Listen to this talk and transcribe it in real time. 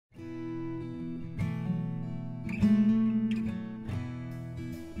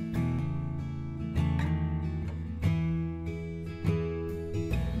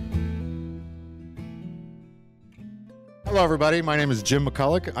Hello everybody, my name is Jim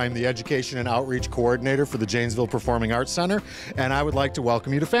McCulloch. I'm the Education and Outreach Coordinator for the Janesville Performing Arts Center, and I would like to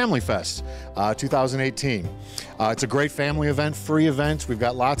welcome you to Family Fest 2018. It's a great family event, free event. We've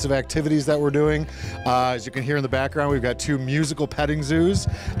got lots of activities that we're doing. As you can hear in the background, we've got 2 musical petting zoos.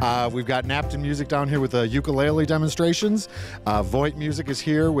 We've got Napton Music down here with the ukulele demonstrations. Voight Music is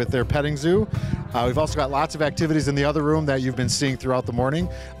here with their petting zoo. We've also got lots of activities in the other room that you've been seeing throughout the morning.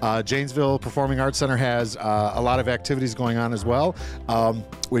 Janesville Performing Arts Center has a lot of activities going on as well.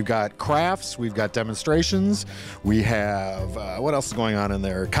 We've got crafts, we've got demonstrations, we have, what else is going on in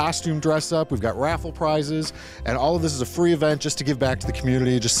there? Costume dress up, we've got raffle prizes, and all of this is a free event just to give back to the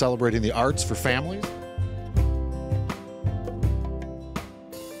community, just celebrating the arts for families.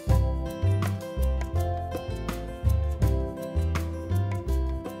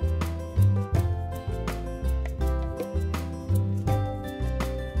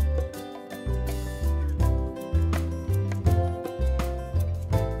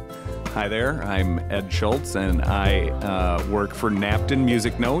 Hi there, I'm Ed Schultz, and I work for Napton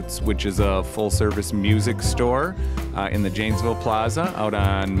Music Notes, which is a full-service music store in the Janesville Plaza out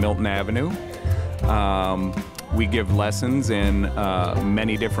on Milton Avenue. We give lessons in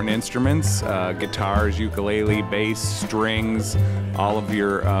many different instruments, guitars, ukulele, bass, strings, all of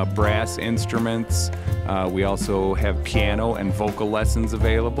your brass instruments. We also have piano and vocal lessons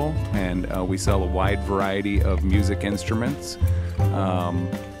available, and we sell a wide variety of music instruments.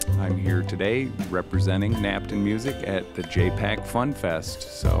 I'm here today representing Napton Music at the JPAC Fun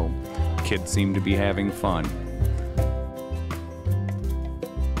Fest, so kids seem to be having fun.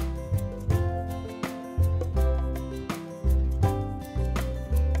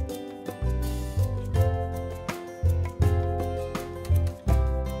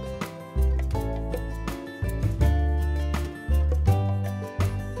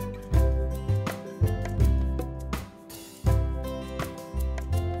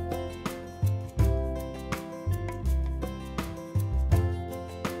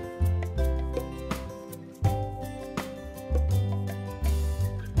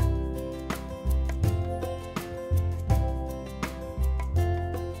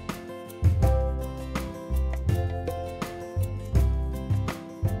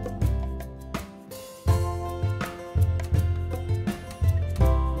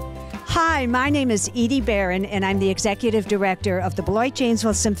 Hi, my name is Edie Barron, and I'm the Executive Director of the Beloit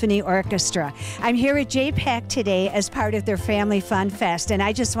Janesville Symphony Orchestra. I'm here at JPAC today as part of their Family Fun Fest, and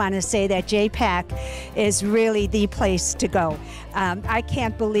I just want to say that JPAC is really the place to go. I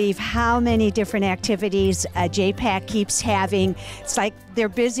can't believe how many different activities JPAC keeps having. It's like they're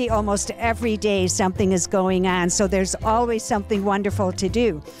busy almost every day, something is going on, so there's always something wonderful to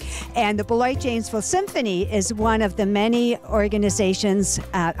do. And the Beloit Janesville Symphony is one of the many organizations,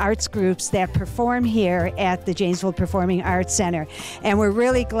 arts groups that perform here at the Janesville Performing Arts Center. And we're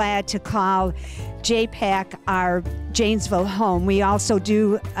really glad to call JPAC our Janesville home. We also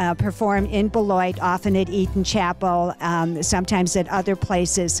do perform in Beloit, often at Eaton Chapel, sometimes at other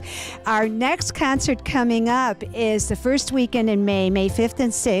places. Our next concert coming up is the first weekend in May, May 5th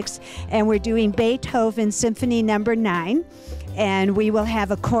and 6th, and we're doing Beethoven Symphony No. 9. And we will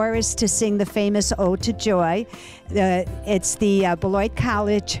have a chorus to sing the famous Ode to Joy. It's the Beloit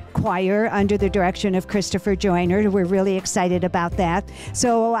College Choir under the direction of Christopher Joyner. We're really excited about that.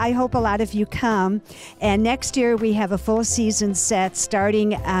 So I hope a lot of you come. And next year we have a full season set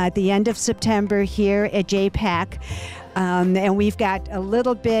starting at the end of September here at JPAC. And we've got a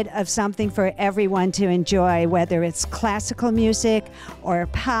little bit of something for everyone to enjoy, whether it's classical music or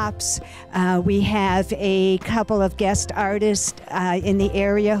pops. We have a couple of guest artists in the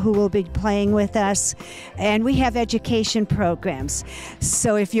area who will be playing with us, and we have education programs.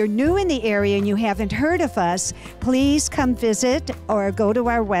 So if you're new in the area and you haven't heard of us, please come visit or go to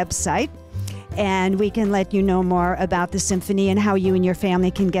our website, and we can let you know more about the symphony and how you and your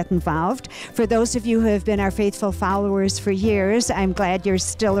family can get involved. For those of you who have been our faithful followers for years, I'm glad you're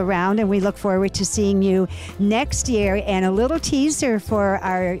still around, and we look forward to seeing you next year. And a little teaser for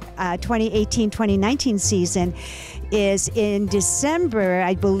our 2018-2019 season is in December.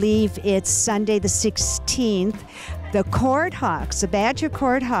 I believe it's Sunday the 16th. The Chordhawks, the Badger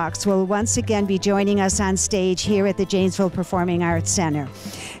Chordhawks, will once again be joining us on stage here at the Janesville Performing Arts Center.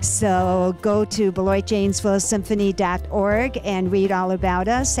 So go to BeloitJanesvilleSymphony.org and read all about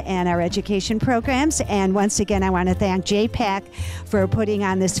us and our education programs. And once again, I want to thank JPAC for putting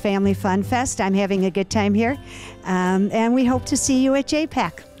on this Family Fun Fest. I'm having a good time here, and we hope to see you at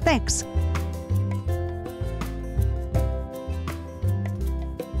JPAC. Thanks.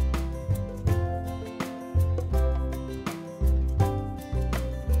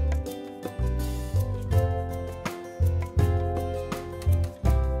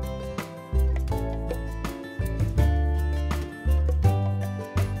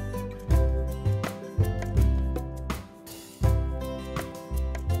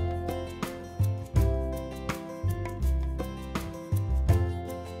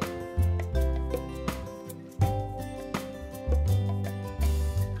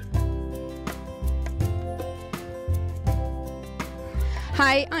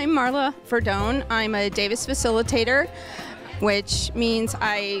 Hi, I'm Marla Verdone. I'm a Davis facilitator, which means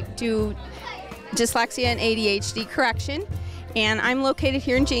I do dyslexia and ADHD correction. And I'm located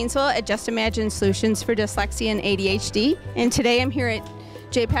here in Janesville at Just Imagine Solutions for Dyslexia and ADHD. And today I'm here at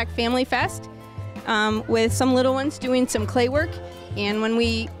JPAC Family Fest with some little ones doing some clay work. And when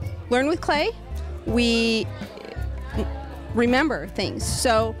we learn with clay, we remember things.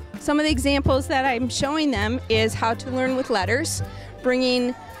 So some of the examples that I'm showing them is how to learn with letters,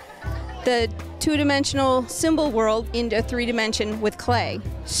 bringing the two-dimensional symbol world into a three-dimension with clay.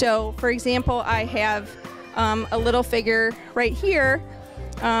 So for example, I have a little figure right here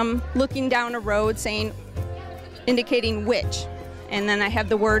looking down a road indicating which, and then I have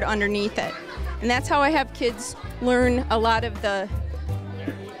the word underneath it. And that's how I have kids learn a lot of the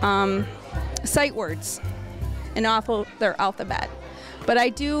sight words and their alphabet. But I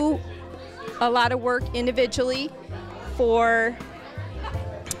do a lot of work individually for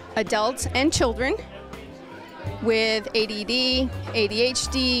adults and children with ADD,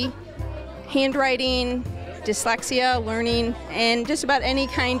 ADHD, handwriting, dyslexia, learning, and just about any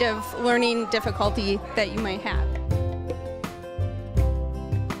kind of learning difficulty that you might have.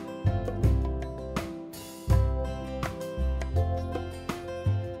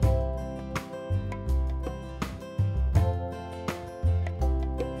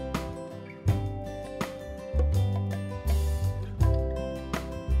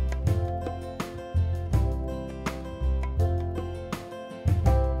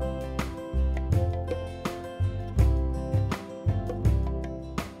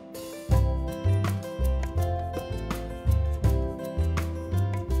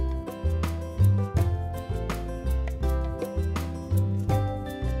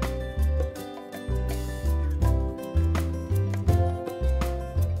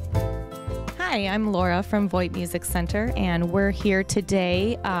 Hi, I'm Laura from Voight Music Center, and we're here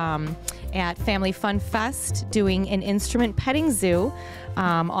today at Family Fun Fest doing an instrument petting zoo,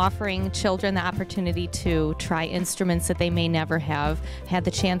 offering children the opportunity to try instruments that they may never have had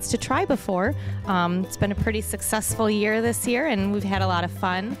the chance to try before. It's been a pretty successful year this year, and we've had a lot of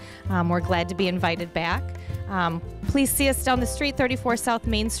fun. We're glad to be invited back. Please see us down the street, 34 South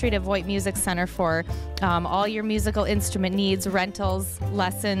Main Street at Voight Music Center for all your musical instrument needs, rentals,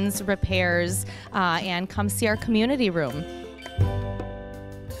 lessons, repairs, and come see our community room.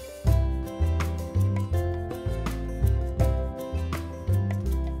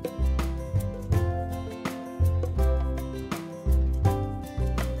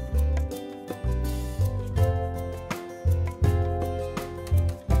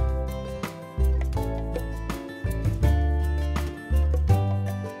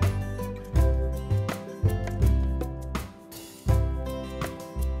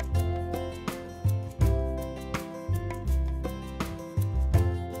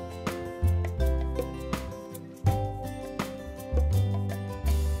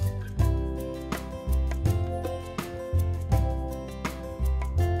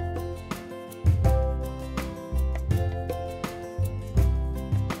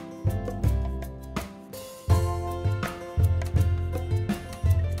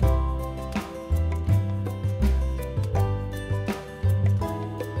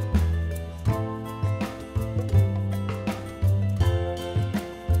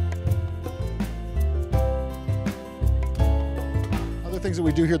 Things that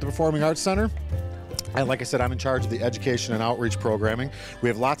we do here at the Performing Arts Center. And like I said, I'm in charge of the education and outreach programming. We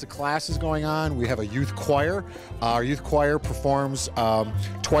have lots of classes going on. We have a youth choir. Our youth choir performs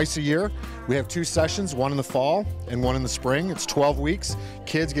twice a year. We have 2 sessions, one in the fall and one in the spring. It's 12 weeks.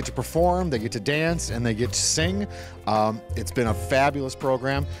 Kids get to perform, they get to dance, and they get to sing. It's been a fabulous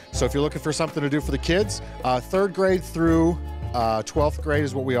program. So if you're looking for something to do for the kids, 3rd grade through 12th grade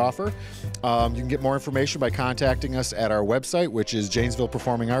is what we offer. You can get more information by contacting us at our website, which is Janesville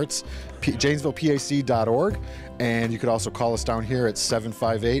Performing Arts, JanesvillePAC.org, and you could also call us down here at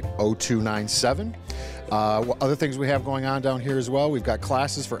 758-0297. Other things we have going on down here as well, we've got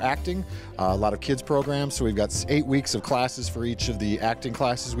classes for acting, a lot of kids programs, so we've got 8 weeks of classes for each of the acting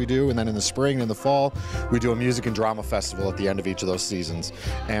classes we do, and then in the spring and in the fall, we do a music and drama festival at the end of each of those seasons.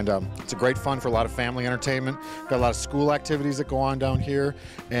 And it's a great fun for a lot of family entertainment. We've got a lot of school activities that go on down here,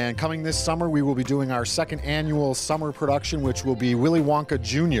 and coming this summer, we will be doing our 2nd annual summer production, which will be Willy Wonka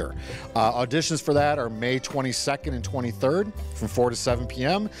Jr. Auditions for that are May 22nd and 23rd from 4 to 7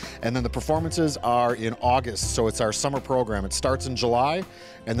 p.m., and then the performances are in August, so it's our summer program. It starts in July,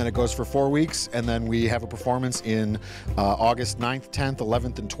 and then it goes for 4 weeks, and then we have a performance in August 9th, 10th,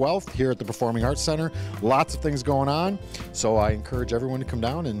 11th, and 12th here at the Performing Arts Center. Lots of things going on, so I encourage everyone to come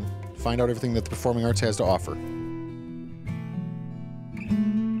down and find out everything that the Performing Arts has to offer.